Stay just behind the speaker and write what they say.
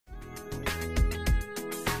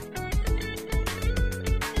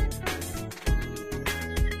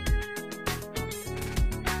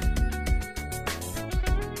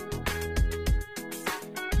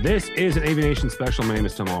This is an Aviation Special. My name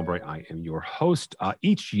is Tom Albright. I am your host.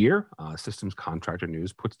 Each year, Systems Contractor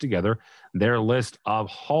News puts together their list of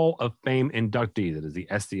Hall of Fame inductees. It is the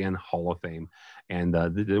SCN Hall of Fame. And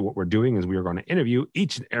what we're doing is we are going to interview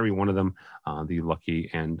each and every one of them, the lucky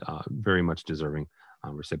and very much deserving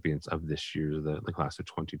recipients of this year's, the class of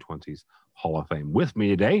 2020's Hall of Fame. With me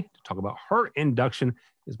today to talk about her induction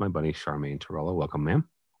is my buddy, Charmaine Torello. Welcome, ma'am.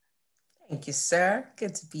 Thank you, sir.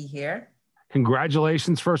 Good to be here.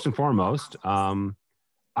 Congratulations, first and foremost. I'm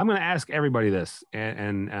going to ask everybody this,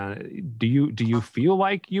 and do you feel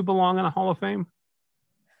like you belong in a Hall of Fame?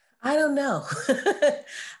 I don't know.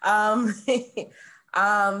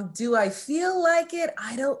 Do I feel like it?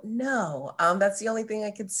 I don't know. That's the only thing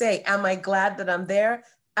I could say. Am I glad that I'm there?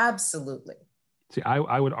 Absolutely. See,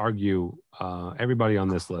 I would argue everybody on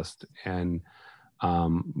this list, and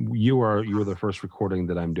you're the first recording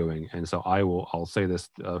that I'm doing, and so I'll say this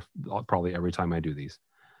probably every time I do these.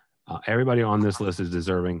 Everybody on this list is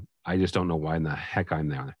deserving. I just don't know why in the heck I'm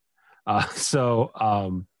there.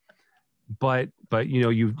 But you know,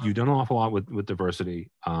 you've done an awful lot with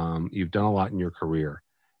diversity. You've done a lot in your career,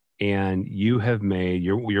 and you have made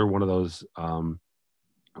you're one of those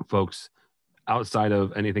folks outside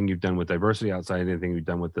of anything you've done with diversity, outside of anything you've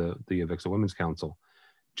done with the Avixa Women's Council.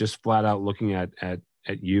 Just flat out looking at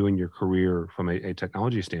you and your career from a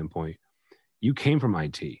technology standpoint, you came from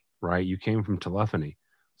IT, right? You came from telephony.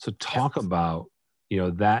 So talk about, you know,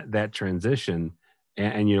 that transition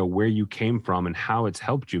and you know, where you came from and how it's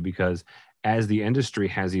helped you, because as the industry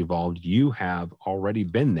has evolved, you have already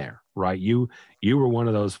been there, right? You were one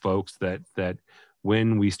of those folks that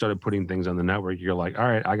when we started putting things on the network, you're like, all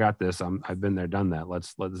right, I got this. I've been there, done that.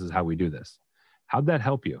 This is how we do this. How'd that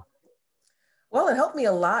help you? Well, it helped me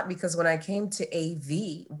a lot because when I came to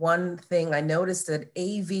AV, one thing I noticed that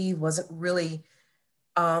AV wasn't really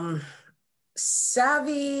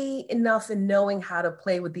savvy enough in knowing how to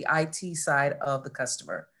play with the IT side of the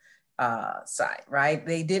customer side, right?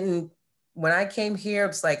 They didn't, when I came here,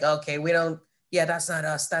 it's like, okay, that's not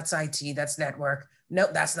us, that's IT, that's network.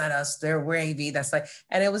 Nope, that's not us, we're AV, that's like,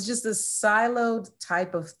 and it was just a siloed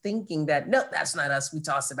type of thinking that, nope, that's not us, we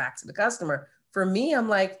toss it back to the customer. For me, I'm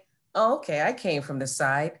like, oh, okay, I came from the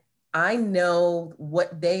side. I know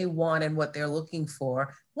what they want and what they're looking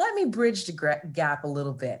for. Let me bridge the gap a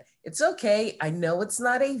little bit. It's okay. I know it's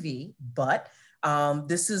not AV, but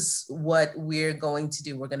this is what we're going to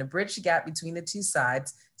do. We're going to bridge the gap between the two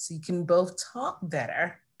sides so you can both talk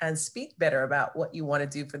better and speak better about what you want to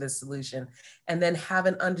do for the solution, and then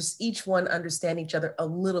have each one understand each other a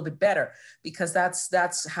little bit better, because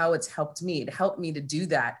that's how it's helped me. It helped me to do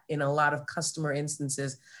that in a lot of customer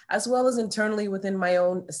instances, as well as internally within my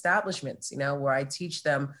own establishments, you know, where I teach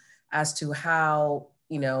them as to how,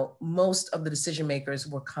 you know, most of the decision makers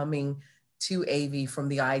were coming to AV from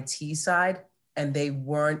the IT side, and they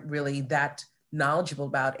weren't really that knowledgeable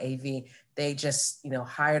about AV. They just, you know,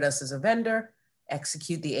 hired us as a vendor,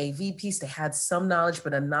 execute the AV piece. They had some knowledge,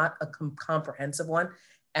 but not a comprehensive one.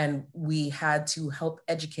 And we had to help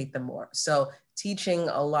educate them more. So teaching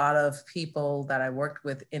a lot of people that I worked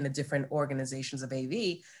with in the different organizations of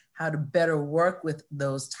AV, how to better work with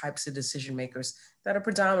those types of decision makers that are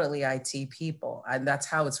predominantly IT people. And that's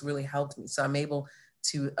how it's really helped me. So I'm able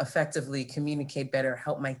to effectively communicate better,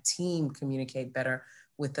 help my team communicate better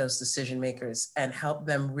with those decision makers, and help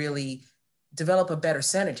them really develop a better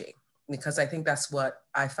synergy, because I think that's what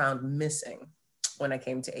I found missing when I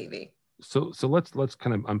came to AV. So let's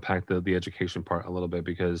kind of unpack the education part a little bit,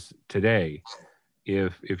 because today,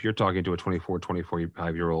 if you're talking to a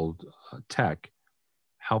 25-year-old tech,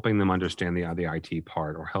 helping them understand the IT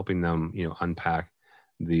part, or helping them, you know, unpack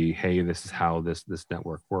hey, this is how this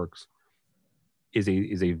network works, is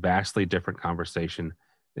a vastly different conversation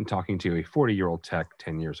than talking to a 40-year-old tech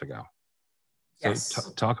 10 years ago. So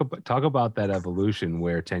yes. talk about that evolution,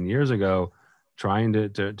 where 10 years ago, trying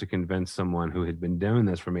to convince someone who had been doing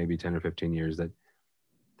this for maybe 10 or 15 years that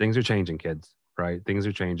things are changing, kids, right? Things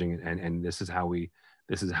are changing, and this is how we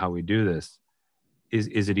do this.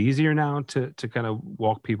 Is it easier now to kind of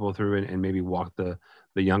walk people through and maybe walk the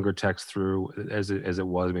younger techs through as it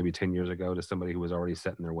was maybe 10 years ago to somebody who was already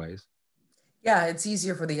set in their ways? Yeah, it's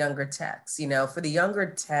easier for the younger techs. You know, for the younger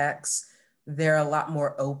techs, they're a lot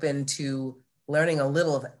more open to learning a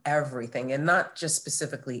little of everything, and not just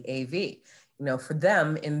specifically AV. You know, for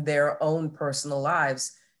them in their own personal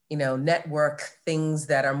lives, you know, network things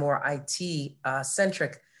that are more IT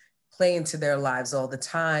centric play into their lives all the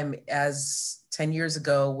time. As 10 years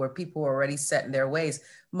ago, where people were already set in their ways,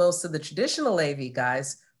 most of the traditional AV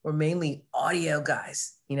guys were mainly audio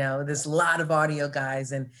guys. You know, there's a lot of audio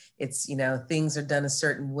guys, and it's, you know, things are done a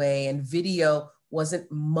certain way, and video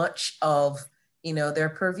wasn't much of, their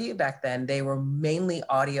purview back then. They were mainly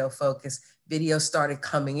audio focused. Video started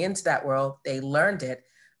coming into that world. They learned it,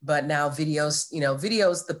 but now video's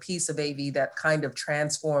the piece of AV that kind of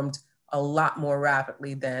transformed a lot more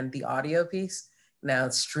rapidly than the audio piece. Now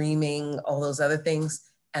it's streaming, all those other things.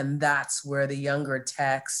 And that's where the younger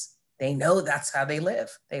techs, they know that's how they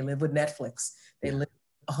live. They live with Netflix. They live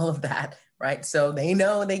with all of that, right? So they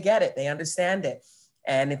know, they get it, they understand it.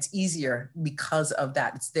 And it's easier because of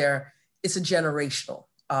that. It's a generational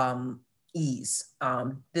ease.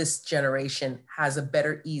 This generation has a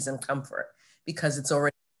better ease and comfort because it's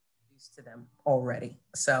already used to them already.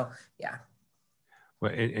 So yeah.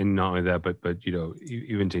 Well, and not only that, but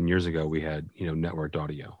even 10 years ago, we had networked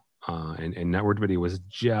audio, and networked video was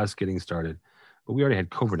just getting started, but we already had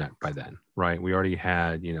CoverNet by then, right? We already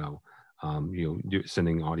had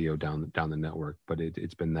sending audio down the network, but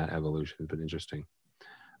it's been that evolution. It's been interesting.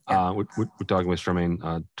 Yeah. We're talking with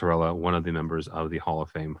Charmaine Torella, one of the members of the Hall of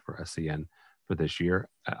Fame for SCN for this year.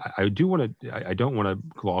 I don't want to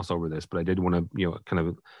gloss over this, but I did want to kind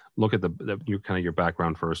of look at your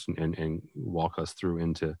background first and walk us through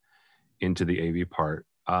into the AV part.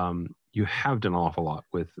 You have done an awful lot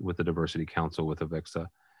with the Diversity Council, with AVIXA,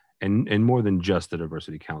 and more than just the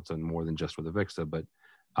Diversity Council, and more than just with AVIXA, but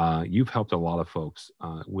you've helped a lot of folks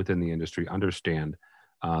within the industry understand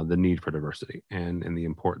the need for diversity and the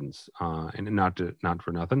importance. And not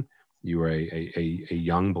for nothing, you are a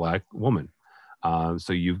young Black woman.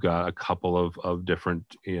 So you've got a couple of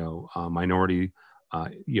different, minority,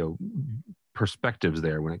 perspectives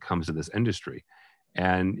there when it comes to this industry.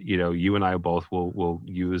 And, you and I both will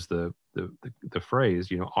use the phrase,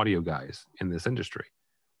 audio guys in this industry,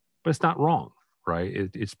 but it's not wrong, right?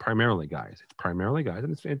 It's primarily guys.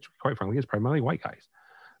 And it's quite frankly, it's primarily white guys.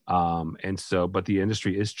 And so, but the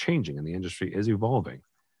industry is changing and the industry is evolving.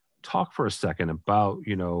 Talk for a second about,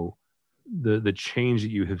 the change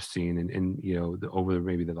that you have seen and over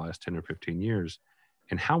maybe the last 10 or 15 years,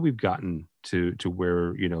 and how we've gotten to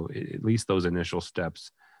where, at least those initial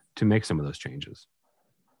steps to make some of those changes.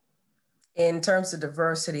 In terms of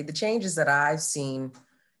diversity, the changes that I've seen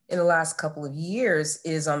in the last couple of years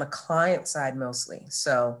is on the client side mostly.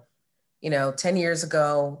 So, 10 years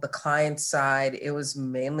ago, the client side, it was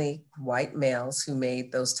mainly white males who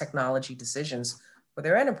made those technology decisions for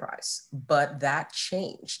their enterprise. But that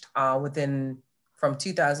changed from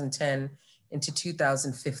 2010 into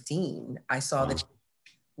 2015. I saw the change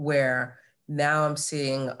where now I'm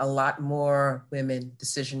seeing a lot more women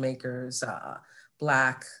decision makers,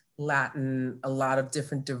 Black, Latin, a lot of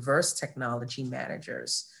different diverse technology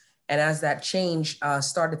managers. And as that change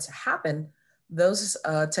started to happen, those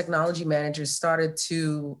technology managers started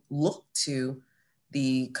to look to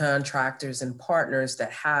the contractors and partners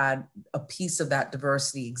that had a piece of that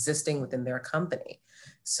diversity existing within their company.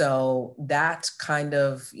 So that kind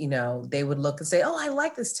of, they would look and say, oh, I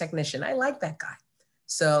like this technician. I like that guy.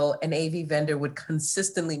 So an AV vendor would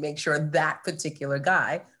consistently make sure that particular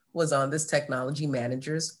guy was on this technology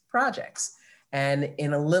manager's projects. And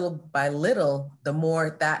in a little by little, the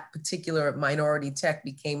more that particular minority tech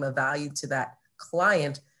became a value to that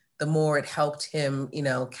client, the more it helped him,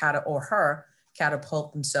 or her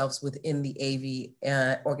catapult themselves within the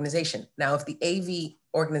AV organization. Now, if the AV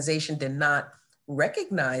organization did not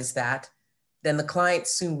recognize that, then the client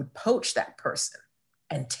soon would poach that person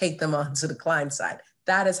and take them onto the client side.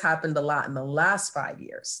 That has happened a lot in the last 5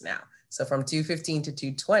 years now. So from 2015 to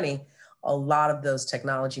 2020, a lot of those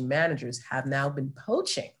technology managers have now been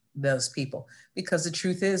poaching those people, because the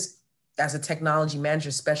truth is, as a technology manager,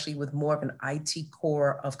 especially with more of an IT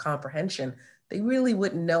core of comprehension, they really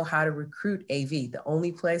wouldn't know how to recruit AV. The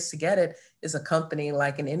only place to get it is a company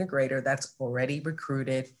like an integrator that's already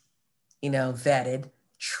recruited, vetted,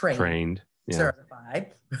 trained,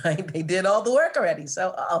 certified, right? They did all the work already.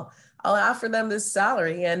 So, I'll offer them this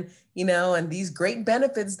salary and these great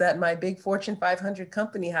benefits that my big Fortune 500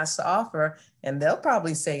 company has to offer, and they'll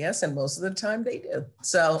probably say yes, and most of the time they do.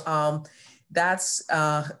 So that's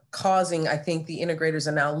causing, I think the integrators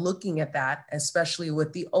are now looking at that, especially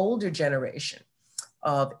with the older generation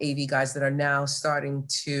of AV guys that are now starting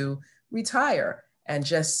to retire and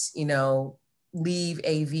just, leave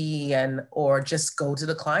AV or just go to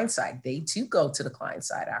the client side. They too go to the client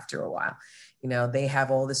side after a while. They have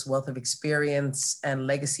all this wealth of experience and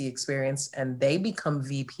legacy experience, and they become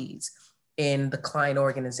VPs in the client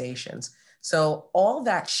organizations. So all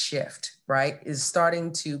that shift, right, is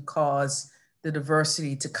starting to cause the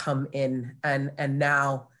diversity to come in. And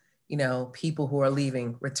now, people who are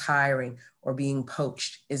leaving, retiring, or being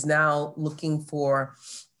poached is now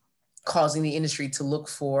causing the industry to look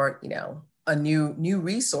for, a new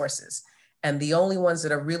resources. And the only ones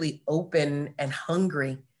that are really open and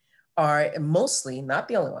hungry are mostly, not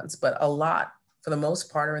the only ones, but a lot for the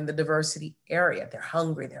most part are in the diversity area. They're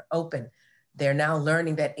hungry, they're open. They're now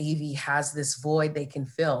learning that AV has this void they can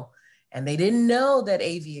fill. And they didn't know that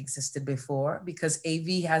AV existed before because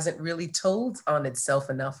AV hasn't really told on itself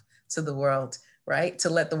enough to the world, right? To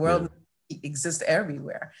let the world exist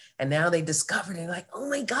everywhere. And now they discovered it, like, oh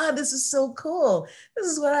my God, this is so cool. This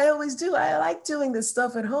is what I always do. I like doing this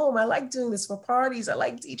stuff at home. I like doing this for parties. I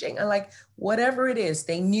like teaching. I like whatever it is.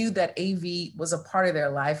 They knew that AV was a part of their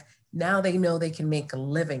life. Now they know they can make a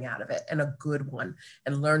living out of it, and a good one,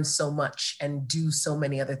 and learn so much and do so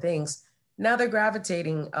many other things. Now they're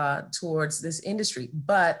gravitating towards this industry,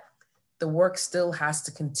 but the work still has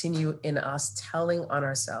to continue in us telling on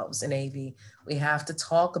ourselves in AV. We have to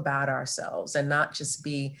talk about ourselves and not just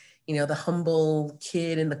be, the humble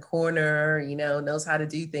kid in the corner, knows how to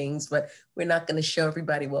do things, but we're not going to show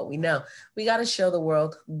everybody what we know. We got to show the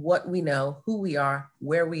world what we know, who we are,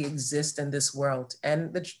 where we exist in this world.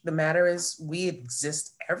 And the matter is, we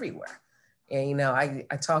exist everywhere. And, I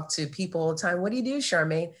talk to people all the time. What do you do,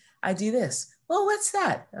 Charmaine? I do this. Well, what's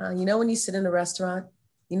that? When you sit in a restaurant,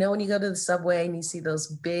 when you go to the subway and you see those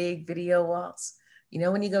big video walls,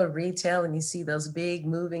 when you go to retail and you see those big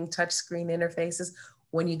moving touchscreen interfaces,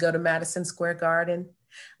 when you go to Madison Square Garden,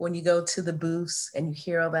 when you go to the booths and you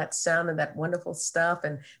hear all that sound and that wonderful stuff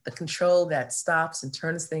and the control that stops and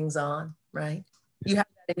turns things on, right? You have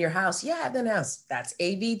that in your house. Yeah, in the house. That's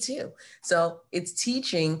AV too. So it's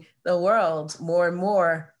teaching the world more and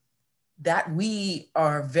more that we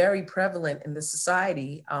are very prevalent in the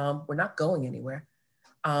society. We're not going anywhere.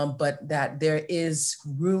 But that there is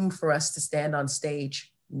room for us to stand on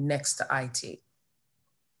stage next to IT.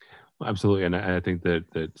 Absolutely, and I think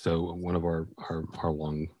that so one of our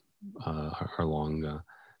long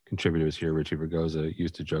contributors here, Richie Vergoza,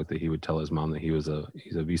 used to joke that he would tell his mom that he's a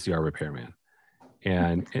VCR repairman,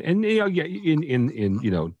 and yeah,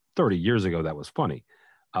 in 30 years ago that was funny.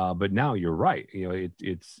 But now you're right.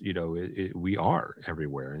 We are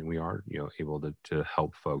everywhere, and we are able to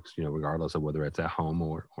help folks regardless of whether it's at home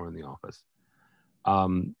or in the office.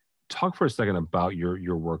 Talk for a second about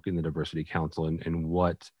your work in the Diversity Council and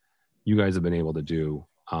what you guys have been able to do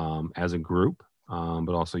as a group,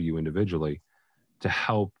 but also you individually to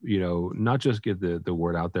help not just get the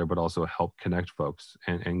word out there, but also help connect folks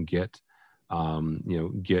and get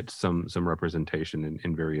some representation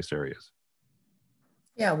in various areas.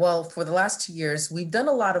 Yeah, well, for the last 2 years, we've done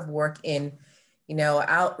a lot of work in,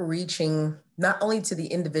 outreaching not only to the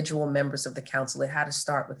individual members of the council. It had to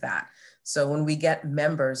start with that. So when we get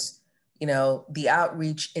members, the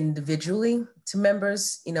outreach individually to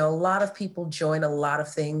members, a lot of people join a lot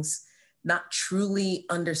of things, not truly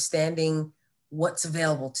understanding what's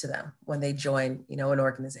available to them when they join, an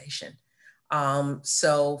organization.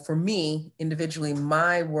 So for me, individually,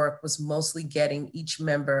 my work was mostly getting each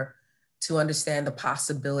member to understand the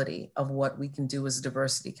possibility of what we can do as a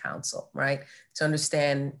diversity council, right? To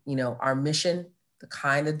understand, our mission, the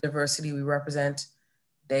kind of diversity we represent.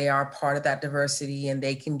 They are part of that diversity and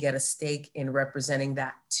they can get a stake in representing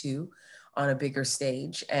that too on a bigger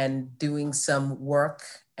stage and doing some work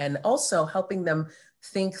and also helping them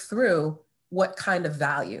think through what kind of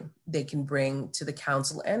value they can bring to the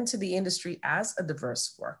council and to the industry as a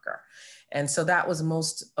diverse worker. And so that was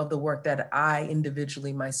most of the work that I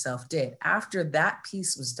individually myself did. After that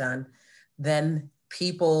piece was done, then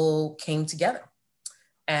people came together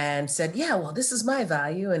and said, yeah, well, this is my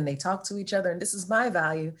value. And they talked to each other and this is my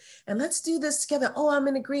value. And let's do this together. Oh, I'm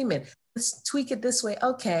in agreement. Let's tweak it this way.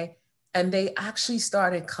 Okay. And they actually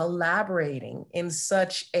started collaborating in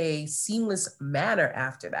such a seamless manner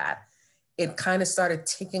after that. It kind of started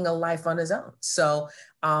taking a life on its own. So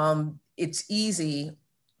it's easy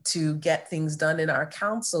to get things done in our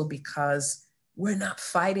council because we're not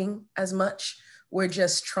fighting as much. We're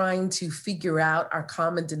just trying to figure out our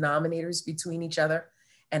common denominators between each other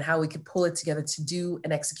and how we could pull it together to do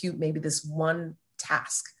and execute maybe this one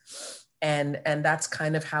task. And that's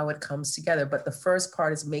kind of how it comes together. But the first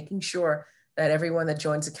part is making sure that everyone that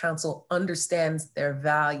joins the council understands their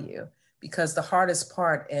value, because the hardest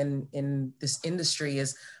part in this industry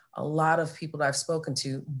is a lot of people that I've spoken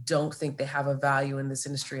to don't think they have a value in this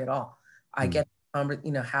industry at all. I get,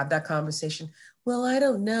 have that conversation. Well, I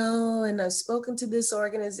don't know. And I've spoken to this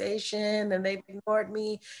organization and they've ignored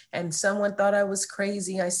me. And someone thought I was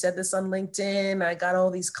crazy. I said this on LinkedIn. I got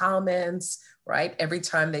all these comments, right? Every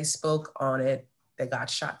time they spoke on it, they got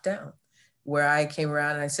shot down. Where I came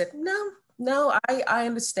around and I said, no, I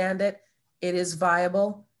understand it. It is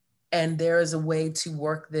viable. And there is a way to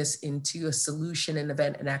work this into a solution, an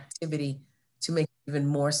event, an activity to make it even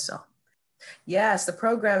more so. Yes, the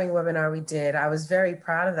programming webinar we did, I was very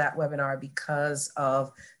proud of that webinar because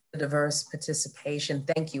of the diverse participation.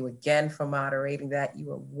 Thank you again for moderating that. You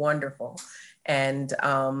were wonderful. And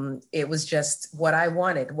it was just what I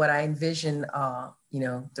wanted, what I envisioned,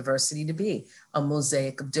 diversity to be, a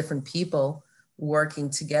mosaic of different people working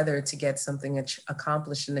together to get something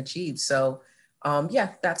accomplished and achieved. So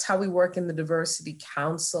that's how we work in the Diversity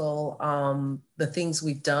Council. The things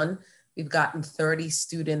we've done, we've gotten 30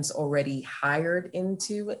 students already hired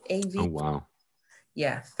into AV. Oh, wow.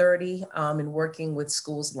 Yeah, 30, and working with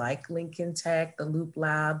schools like Lincoln Tech, the Loop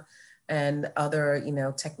Lab, and other,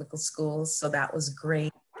 technical schools. So that was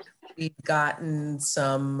great. We've gotten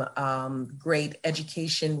some great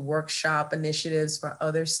education workshop initiatives for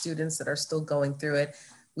other students that are still going through it.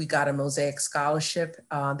 We got a Mosaic Scholarship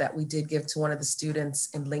that we did give to one of the students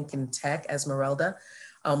in Lincoln Tech, Esmeralda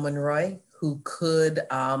Monroy, who could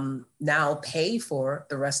now pay for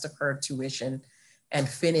the rest of her tuition and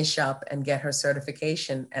finish up and get her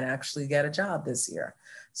certification and actually get a job this year.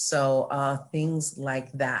 So things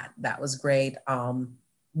like that, that was great.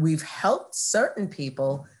 We've helped certain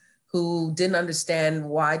people who didn't understand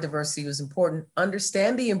why diversity was important,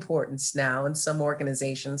 understand the importance now in some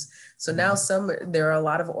organizations. So now there are a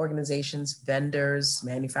lot of organizations, vendors,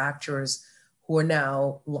 manufacturers who are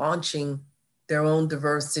now launching their own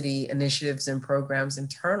diversity initiatives and programs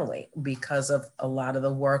internally because of a lot of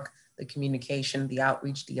the work, the communication, the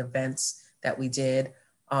outreach, the events that we did,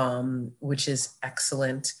 which is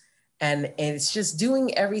excellent. And it's just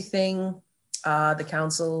doing everything. The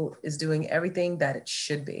council is doing everything that it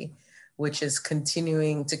should be, which is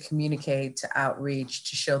continuing to communicate, to outreach,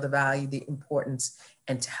 to show the value, the importance,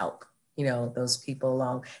 and to help, those people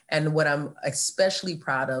along. And what I'm especially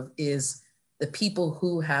proud of is the people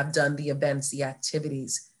who have done the events, the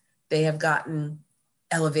activities. They have gotten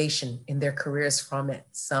elevation in their careers from it.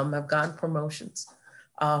 Some have gotten promotions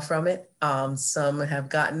from it. Some have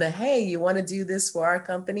gotten hey, you want to do this for our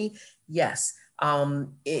company? Yes.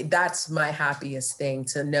 That's my happiest thing,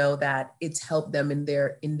 to know that it's helped them in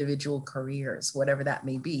their individual careers, whatever that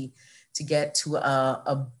may be, to get to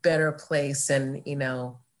a better place and,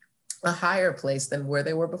 a higher place than where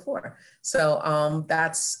they were before. So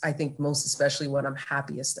that's, I think, most especially what I'm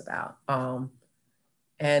happiest about.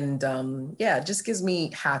 It just gives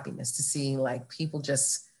me happiness to see like people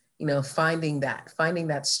just, finding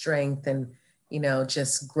that strength and,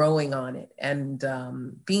 just growing on it and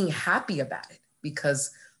being happy about it, because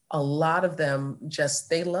a lot of them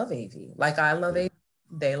they love AV. Like I love AV.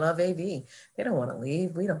 They love AV. They don't want to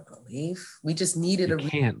leave. We don't want to leave. We just needed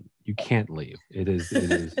you can't leave. It is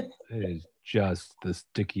just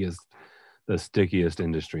the stickiest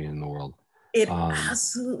industry in the world. It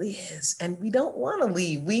absolutely is. And we don't want to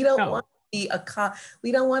leave. We don't want to be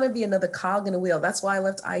we don't want to be another cog in a wheel. That's why I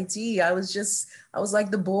left IT. I was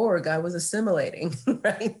like the Borg. I was assimilating,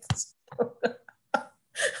 right?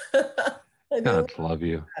 God love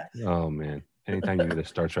you. Oh man. Anytime you get a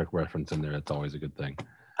Star Trek reference in there, that's always a good thing.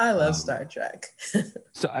 I love Star Trek.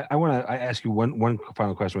 So I want to ask you one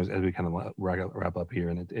final question as we kind of wrap up here.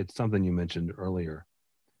 And it's something you mentioned earlier.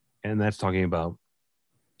 And that's talking about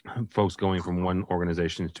folks going from one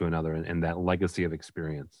organization to another and that legacy of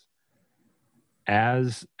experience.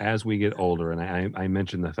 As we get older, and I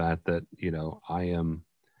mentioned the fact that,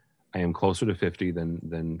 I am closer to 50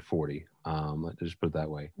 than 40. Let's just put it that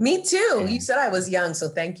way. Me too. You said I was young, so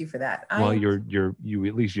thank you for that. Well, you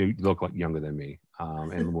at least you look like younger than me,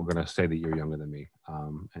 and we're going to say that you're younger than me.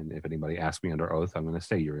 And if anybody asks me under oath, I'm going to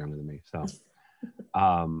say you're younger than me. So,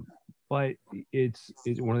 but it's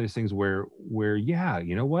one of those things where yeah,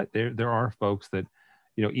 you know what? There are folks that,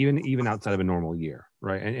 even outside of a normal year,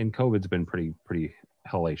 right? And COVID's been pretty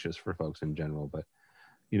hellacious for folks in general, but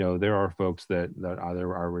there are folks that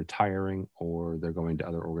either are retiring or they're going to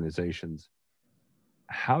other organizations.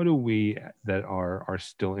 How do we that are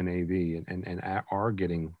still in AV and are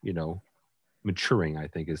getting, maturing, I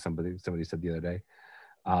think is somebody said the other day.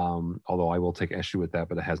 Although I will take issue with that,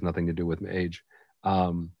 but it has nothing to do with age.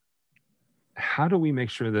 How do we make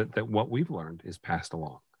sure that what we've learned is passed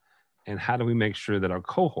along? And how do we make sure that our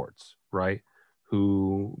cohorts, right,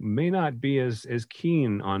 who may not be as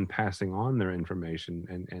keen on passing on their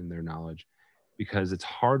information and their knowledge, because it's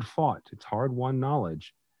hard fought, it's hard won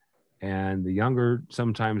knowledge. And the younger,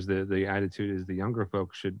 sometimes the attitude is the younger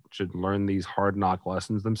folks should learn these hard knock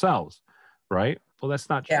lessons themselves, right? Well, that's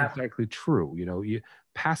not exactly true. You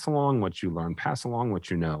pass along what you learn, pass along what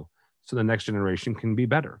you know, so the next generation can be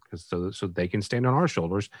better, because so they can stand on our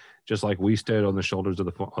shoulders, just like we stood on the shoulders of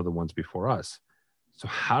the ones before us. So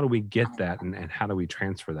how do we get that, and how do we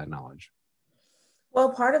transfer that knowledge?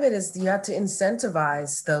 Well, part of it is you have to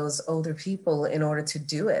incentivize those older people in order to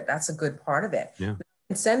do it. That's a good part of it. Yeah.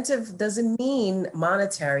 Incentive doesn't mean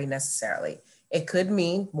monetary necessarily. It could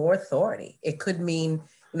mean more authority. It could mean,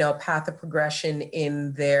 a path of progression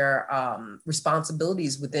in their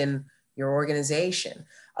responsibilities within your organization.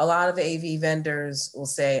 A lot of AV vendors will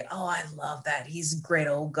say, "Oh, I love that. He's a great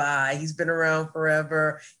old guy. He's been around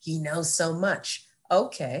forever. He knows so much."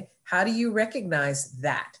 Okay, how do you recognize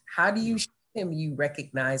that? How do you show him you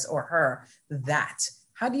recognize, or her, that?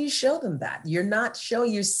 How do you show them that? You're not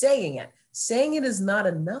showing, you're saying it. Saying it is not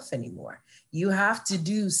enough anymore. You have to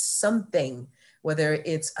do something, whether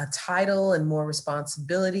it's a title and more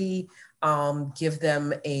responsibility, give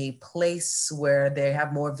them a place where they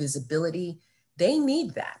have more visibility. They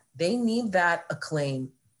need that. They need that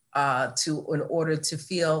acclaim in order to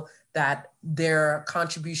feel that their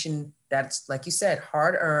contribution, that's, like you said,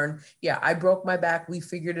 hard earned. Yeah, I broke my back. We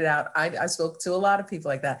figured it out. I spoke to a lot of people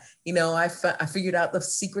like that. I figured out the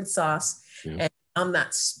secret sauce. Yeah. And I'm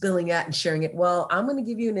not spilling that and sharing it. Well, I'm going to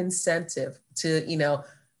give you an incentive to,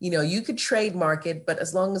 you could trademark it, but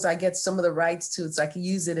as long as I get some of the rights to it, so I can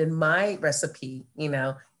use it in my recipe,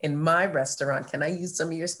 in my restaurant. Can I use some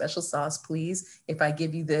of your special sauce, please? If I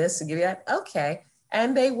give you this and give you that, okay.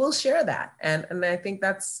 And they will share that. And I think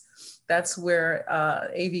that's where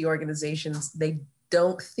AV organizations, they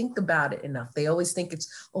don't think about it enough. They always think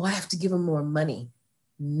it's, oh, I have to give them more money.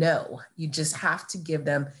 No, you just have to give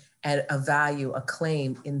them a value, a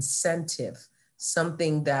claim, incentive,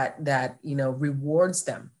 something that rewards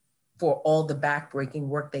them for all the backbreaking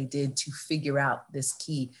work they did to figure out this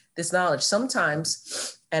knowledge.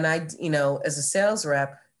 Sometimes, and I, as a sales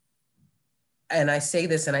rep, and I say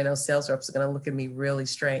this, and I know sales reps are going to look at me really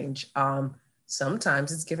strange.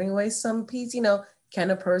 Sometimes it's giving away some piece,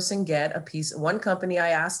 can a person get a piece? One company, I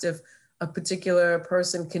asked if a particular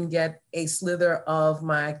person can get a slither of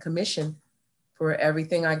my commission for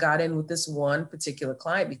everything I got in with this one particular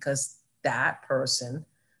client, because that person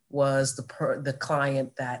was the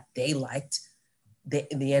client that they liked,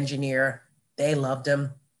 the engineer, they loved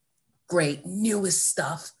him, great, newest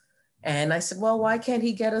stuff. And I said, well, why can't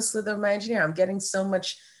he get a slither of my engineer? I'm getting so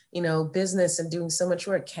much, business and doing so much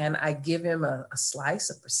work. Can I give him a slice,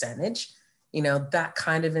 a percentage? That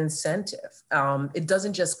kind of incentive. It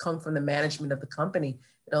doesn't just come from the management of the company.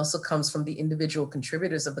 It also comes from the individual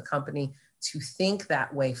contributors of the company to think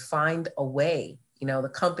that way, find a way,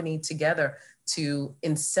 the company together to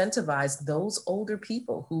incentivize those older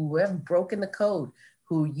people who have broken the code,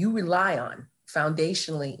 who you rely on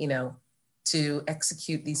foundationally, to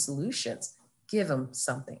execute these solutions. Give them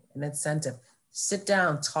something, an incentive. Sit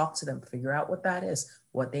down, talk to them, figure out what that is,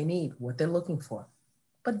 what they need, what they're looking for,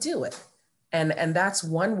 but do it. And that's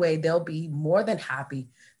one way they'll be more than happy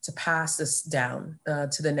to pass this down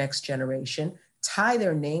to the next generation, tie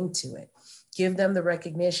their name to it, give them the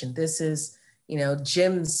recognition. This is,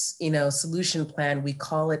 Jim's, solution plan. We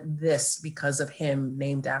call it this because of him,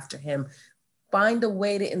 named after him. Find a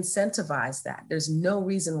way to incentivize that. There's no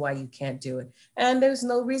reason why you can't do it. And there's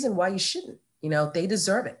no reason why you shouldn't. They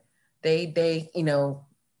deserve it. They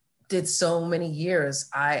did so many years.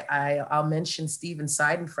 I'll mention Steven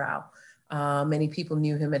Seidenfrau. Many people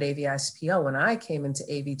knew him at AV-ICPO. When I came into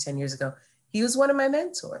AV 10 years ago, he was one of my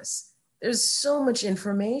mentors. There's so much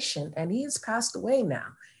information, and he has passed away now.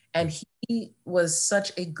 And he was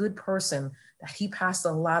such a good person that he passed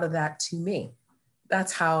a lot of that to me.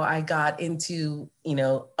 That's how I got into,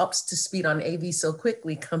 up to speed on AV so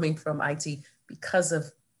quickly, coming from IT, because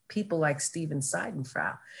of people like Steven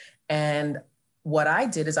Seidenfrau. And what I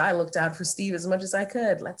did is I looked out for Steve as much as I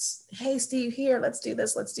could. Hey, Steve, here, let's do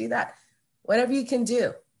this, let's do that. Whatever you can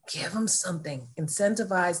do, give them something,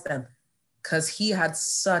 incentivize them, because he had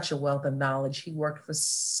such a wealth of knowledge. He worked for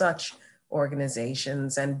such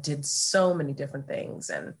organizations and did so many different things.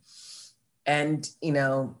 And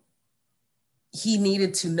he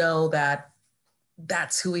needed to know that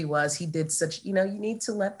that's who he was. He did such, you need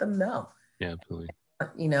to let them know. Yeah, absolutely.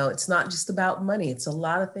 It's not just about money. It's a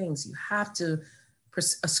lot of things. You have to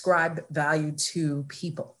ascribe value to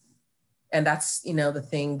people. And that's, the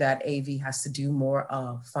thing that AV has to do more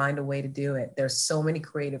of, find a way to do it. There's so many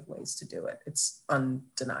creative ways to do it. It's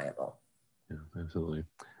undeniable. Yeah, absolutely.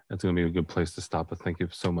 That's going to be a good place to stop. But thank you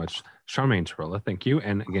so much, Charmaine Torella. Thank you.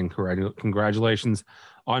 And again, congratulations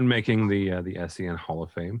on making the SEN Hall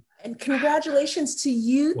of Fame. And congratulations to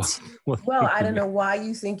you too. Well, I don't know why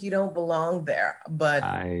you think you don't belong there, but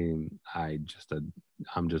I'm just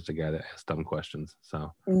a guy that asks dumb questions.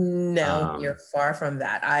 So no, you're far from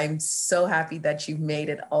that. I'm so happy that you've made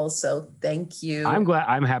it also. Thank you.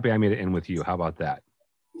 I'm happy I made it in with you. How about that?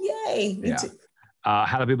 Yay. Yeah.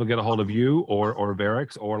 How do people get a hold of you or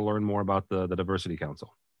Varix or learn more about the Diversity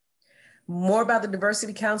Council? More about the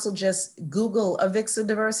Diversity Council, just Google Avixa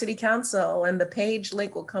Diversity Council and the page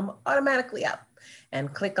link will come automatically up,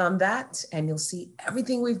 and click on that and you'll see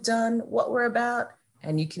everything we've done, what we're about,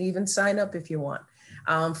 and you can even sign up if you want.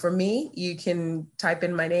 For me, you can type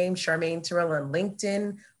in my name, Charmaine Terrell, on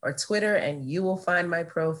LinkedIn or Twitter, and you will find my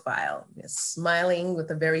profile. Smiling with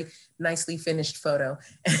a very nicely finished photo.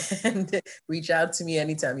 And reach out to me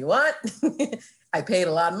anytime you want. I paid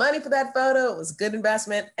a lot of money for that photo. It was a good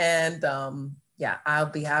investment. And yeah, I'll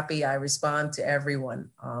be happy. I respond to everyone.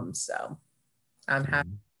 So I'm happy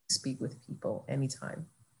to speak with people anytime.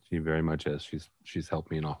 She very much is. She's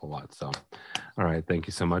helped me an awful lot. So, all right. Thank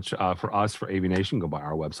you so much. For us, for AVNation, go by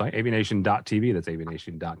our website, avnation.tv. That's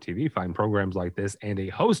avnation.tv. Find programs like this and a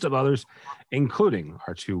host of others, including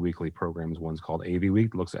our 2 weekly programs. One's called AV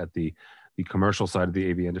Week, looks at the commercial side of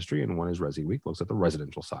the AV industry, and one is Resi Week, looks at the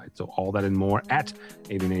residential side. So all that and more at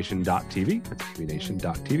avnation.tv. That's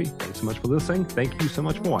avnation.tv. Thanks so much for listening. Thank you so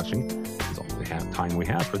much for watching. That's all the time we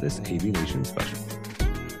have for this AV Nation special.